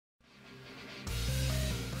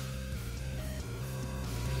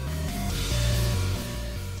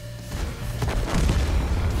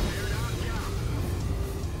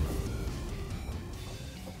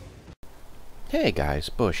Hey guys,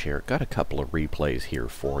 Bush here. Got a couple of replays here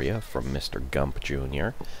for you from Mr. Gump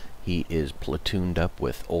Jr. He is platooned up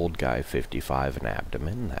with old guy 55 and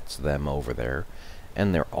Abdomen. That's them over there.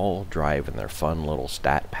 And they're all driving their fun little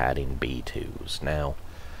stat padding B2s. Now,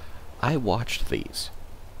 I watched these.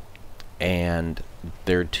 And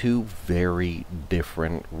they're two very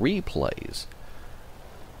different replays.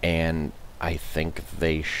 And I think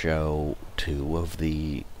they show two of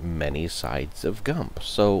the many sides of Gump.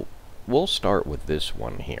 So we'll start with this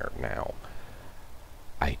one here now.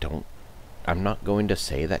 I'm not going to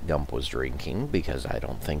say that Gump was drinking, because I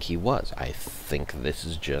don't think he was. I think this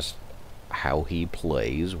is just how he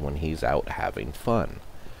plays when he's out having fun.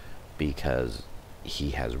 Because he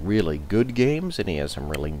has really good games, and he has some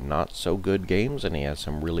really not so good games, and he has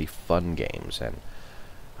some really fun games. And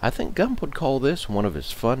I think Gump would call this one of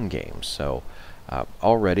his fun games. So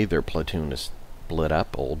already their platoon is split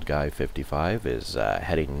up. Old guy 55 is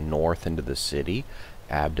heading north into the city.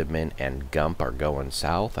 Abdomen and Gump are going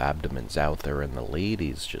south. Abdomen's out there in the lead.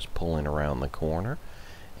 He's just pulling around the corner,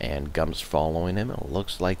 and Gump's following him. It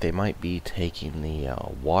looks like they might be taking the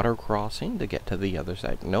water crossing to get to the other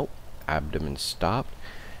side. Nope. Abdomen stopped,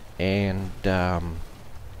 and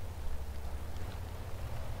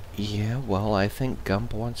yeah, well, I think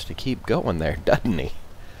Gump wants to keep going there, doesn't he?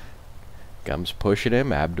 Gump's pushing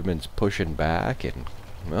him, Abdomen's pushing back, and,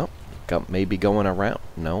 well, Gump may be going around.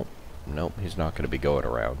 Nope, he's not going to be going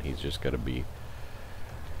around. He's just going to be...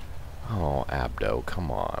 Oh, Abdo, come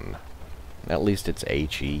on. At least it's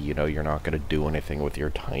HE, you know, you're not going to do anything with your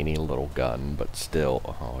tiny little gun, but still,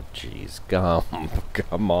 oh, jeez, Gump,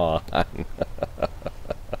 come on.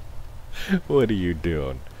 What are you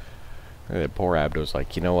doing? And poor Abdo's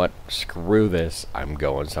like, you know what, screw this, I'm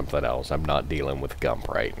going something else. I'm not dealing with Gump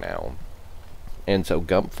right now. And so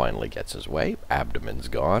Gump finally gets his way, Abdomen's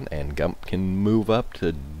gone, and Gump can move up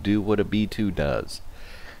to do what a B2 does.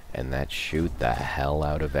 And that's shoot the hell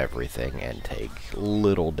out of everything and take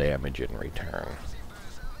little damage in return.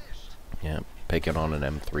 Yeah, picking on an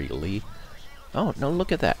M3 Lee. Oh, no,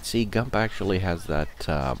 look at that. See, Gump actually has that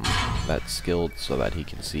that skill so that he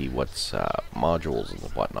can see what's modules and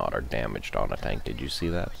whatnot are damaged on a tank. Did you see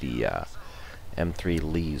that? The M3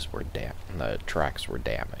 Lees were the tracks were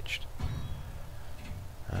damaged.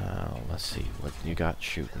 Let's see what you got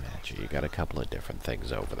shooting at you. You got a couple of different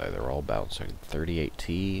things over there. They're all bouncing.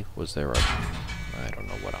 38T. Was there a... I don't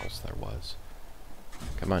know what else there was.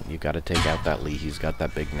 Come on, you got to take out that Lee. He's got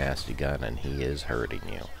that big nasty gun, and he is hurting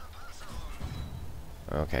you.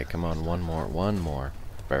 Okay, come on, one more.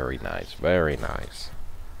 Very nice, very nice.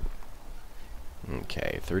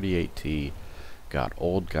 Okay, 38T got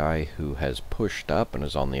old guy who has pushed up and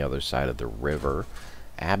is on the other side of the river.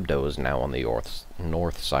 Abdo is now on the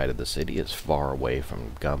north side of the city, as far away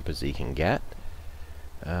from Gump as he can get.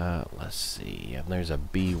 Let's see, and there's a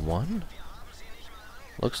B1.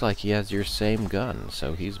 Looks like he has your same gun,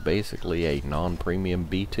 so he's basically a non-premium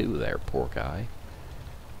B2 there, poor guy.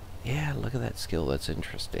 Yeah, look at that skill, that's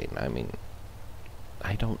interesting. I mean,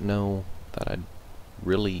 I don't know that I'd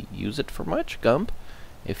really use it for much, Gump.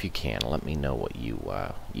 If you can, let me know what you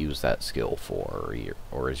use that skill for,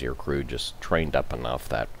 or is your crew just trained up enough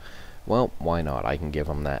that, well, why not? I can give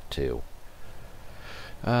them that too.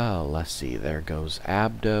 Let's see, there goes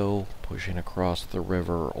Abdo, pushing across the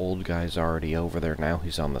river. Old guy's already over there now.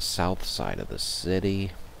 He's on the south side of the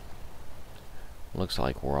city. Looks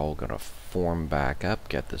like we're all gonna form back up,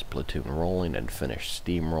 get this platoon rolling, and finish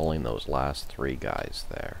steamrolling those last three guys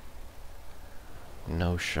there.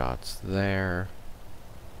 No shots there.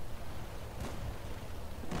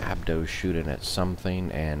 Abdo's shooting at something,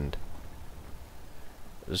 and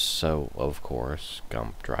so, of course,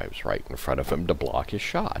 Gump drives right in front of him to block his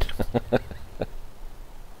shot.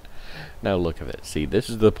 Now look at it. See, this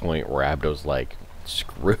is the point where Abdo's like,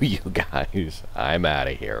 screw you guys, I'm out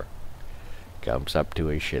of here. Gump's up to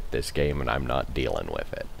his shit this game, and I'm not dealing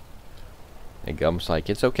with it. And Gump's like,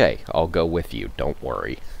 it's okay, I'll go with you, don't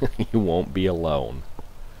worry. You won't be alone.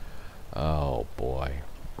 Oh, boy.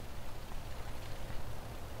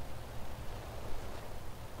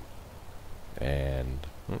 And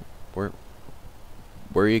where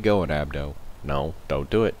are you going, Abdo? No, don't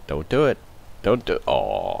do it. Don't do it. Don't do.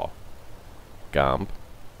 Oh, Gump,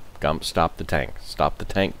 stop the tank. Stop the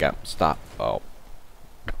tank, Gump. Stop. Oh,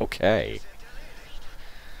 okay.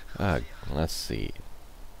 Let's see.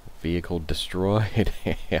 Vehicle destroyed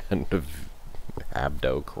and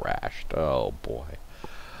Abdo crashed. Oh boy.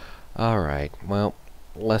 All right. Well,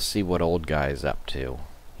 let's see what old guy's up to.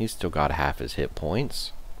 He's still got half his hit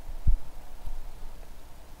points.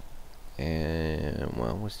 And,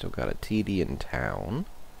 well, we still got a TD in town.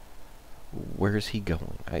 Where's he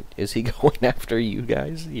going? Is he going after you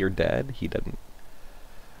guys? You're dead? He didn't...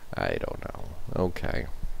 I don't know. Okay.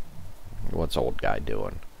 What's old guy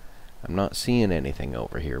doing? I'm not seeing anything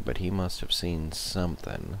over here, but he must have seen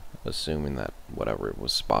something, assuming that whatever it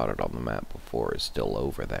was spotted on the map before is still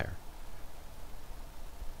over there.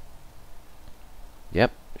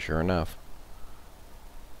 Yep, sure enough.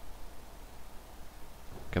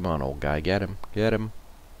 Come on, old guy, get him. Get him.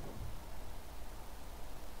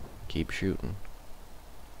 Keep shooting.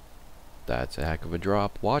 That's a heck of a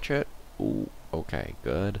drop. Watch it. Ooh, okay,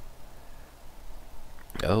 good.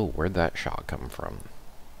 Oh, where'd that shot come from?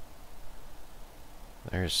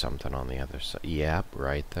 There's something on the other side. Yep,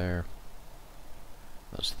 right there.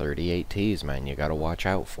 Those 38Ts, man, you gotta watch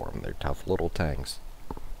out for them. They're tough little tanks.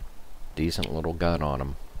 Decent little gun on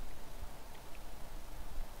them.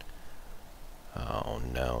 Oh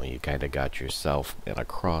no, you kinda got yourself in a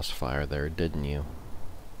crossfire there, didn't you?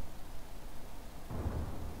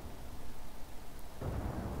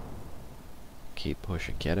 Keep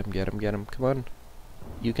pushing. Get him, get him, get him. Come on.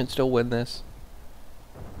 You can still win this.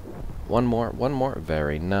 One more, one more.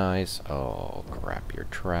 Very nice. Oh, crap, you're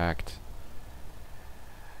tracked.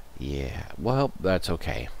 Yeah, well, that's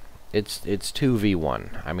okay. It's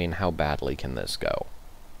 2v1. I mean, how badly can this go?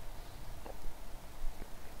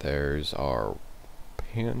 There's our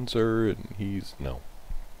Panzer, and he's... No.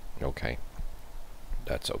 Okay.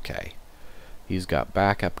 That's okay. He's got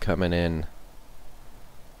backup coming in.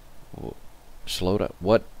 Slowed up.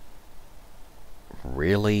 What?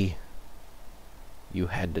 Really? You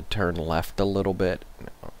had to turn left a little bit?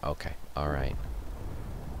 Okay, alright.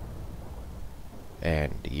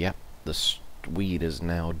 And, yep, the Swede is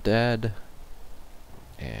now dead.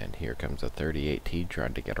 And here comes a 38T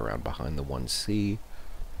trying to get around behind the 1C.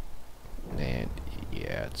 And,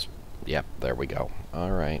 yeah, it's... Yep, there we go.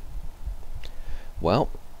 Alright. Well,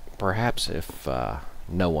 perhaps if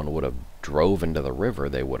no one would have drove into the river,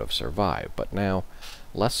 they would have survived. But now,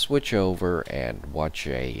 let's switch over and watch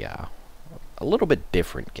a little bit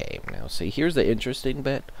different game. Now, see, here's the interesting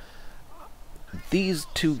bit. These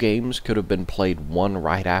two games could have been played one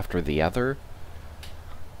right after the other,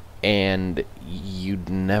 and you'd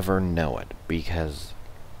never know it, because...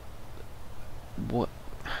 What?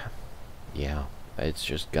 Yeah, it's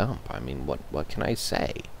just Gump. I mean, what can I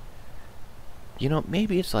say? You know,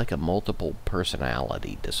 maybe it's like a multiple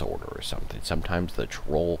personality disorder or something. Sometimes the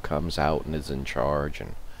troll comes out and is in charge,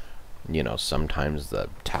 and, you know, sometimes the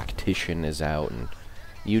tactician is out, and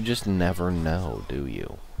you just never know, do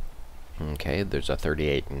you? Okay, there's a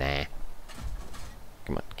 38. Nah.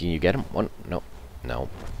 Come on, can you get him? One? No. No.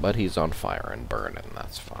 But he's on fire and burning,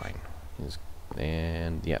 that's fine.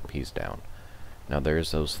 And, yep, he's down. Now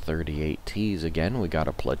there's those 38Ts again. We got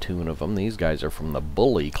a platoon of them. These guys are from the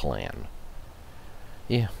Bully clan.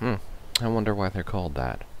 Yeah, I wonder why they're called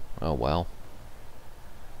that. Oh well.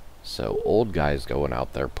 So, old guy's going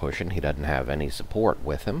out there pushing. He doesn't have any support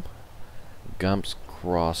with him. Gump's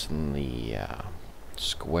crossing the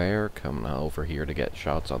square, coming over here to get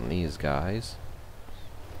shots on these guys.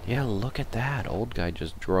 Yeah, look at that. Old guy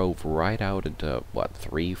just drove right out into, what,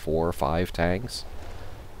 3, 4, 5 tanks?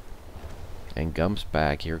 And Gump's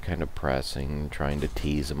back here kind of pressing, trying to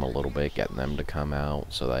tease him a little bit, getting them to come out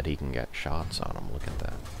so that he can get shots on him. Look at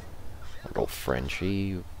that. Little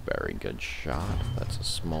Frenchie, very good shot. That's a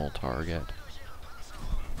small target.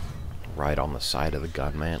 Right on the side of the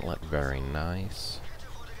gun mantlet, very nice.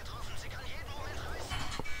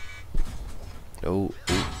 Oh,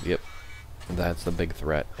 yep. That's the big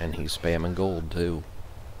threat, and he's spamming gold too.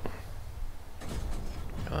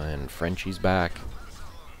 And Frenchie's back.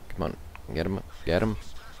 Come on. Get him, get him.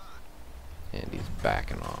 And he's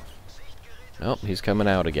backing off. Nope, he's coming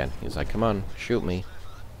out again. He's like, come on, shoot me.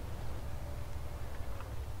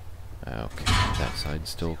 Okay, that side's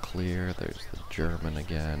still clear. There's the German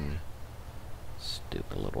again.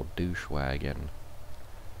 Stupid little douche wagon.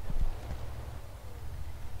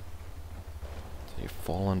 So you're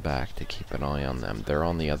falling back to keep an eye on them. They're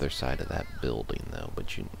on the other side of that building, though.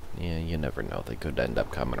 But you never know. They could end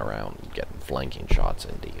up coming around and getting flanking shots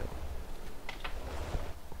into you.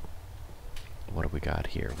 What do we got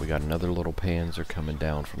here? We got another little Panzer coming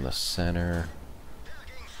down from the center.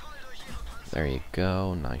 There you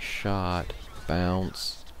go. Nice shot.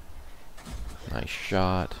 Bounce. Nice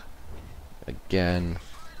shot. Again.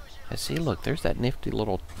 I see, look, there's that nifty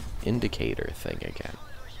little indicator thing again.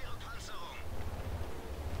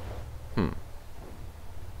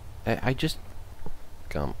 I just...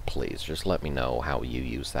 Gump, please, just let me know how you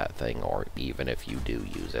use that thing, or even if you do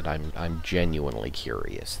use it. I'm genuinely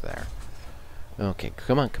curious there. Okay,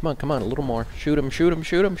 come on, come on, come on, a little more. Shoot him, shoot him,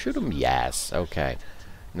 shoot him, shoot him. Yes, okay.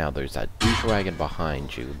 Now there's that douche wagon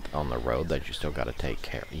behind you on the road that you still gotta take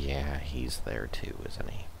care of. Yeah, he's there too, isn't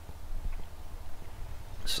he?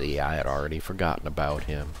 See, I had already forgotten about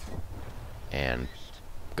him. And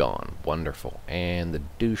gone. Wonderful. And the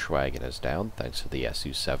douche wagon is down thanks to the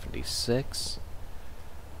Su-76.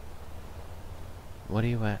 What are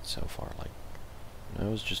you at so far? Like, that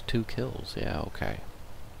was just 2 kills. Yeah, okay.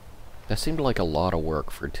 That seemed like a lot of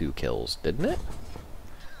work for 2 kills, didn't it?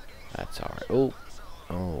 That's alright. Oh,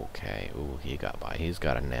 okay. Oh, he got by. He's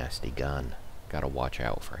got a nasty gun. Gotta watch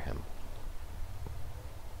out for him.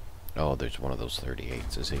 Oh, there's one of those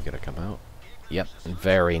 38s. Is he gonna come out? Yep.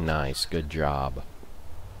 Very nice. Good job.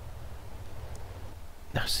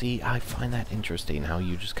 Now, see, I find that interesting how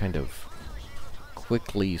you just kind of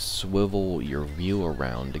quickly swivel your view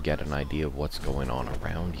around to get an idea of what's going on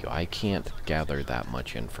around you. I can't gather that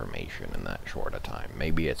much information in that short a time.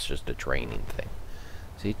 Maybe it's just a training thing.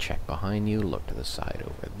 See, check behind you, look to the side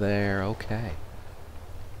over there. Okay.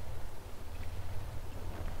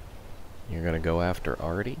 You're gonna go after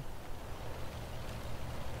Artie?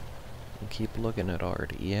 Keep looking at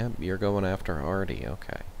Artie. Yep, you're going after Artie.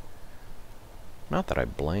 Okay. Not that I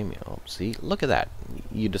blame you. Oh, see, look at that.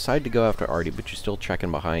 You decide to go after Artie, but you're still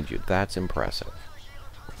checking behind you. That's impressive.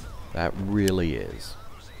 That really is.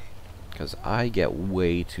 Because I get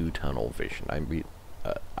way too tunnel vision.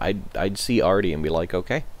 I'd see Artie and be like,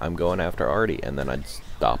 okay, I'm going after Artie, and then I'd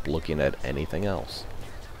stop looking at anything else.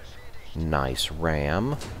 Nice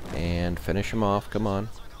ram, and finish him off. Come on.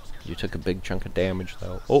 You took a big chunk of damage,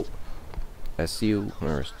 though. Oh, SU,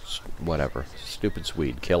 or whatever. Stupid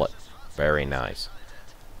Swede. Kill it. Very nice.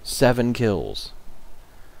 7 kills.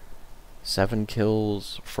 7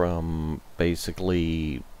 kills from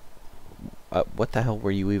basically... what the hell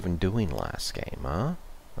were you even doing last game, huh?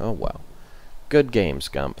 Oh, well. Good games,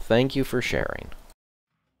 Gump. Thank you for sharing.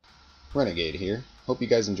 Renegade here. Hope you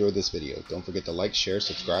guys enjoyed this video. Don't forget to like, share,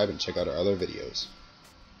 subscribe, and check out our other videos.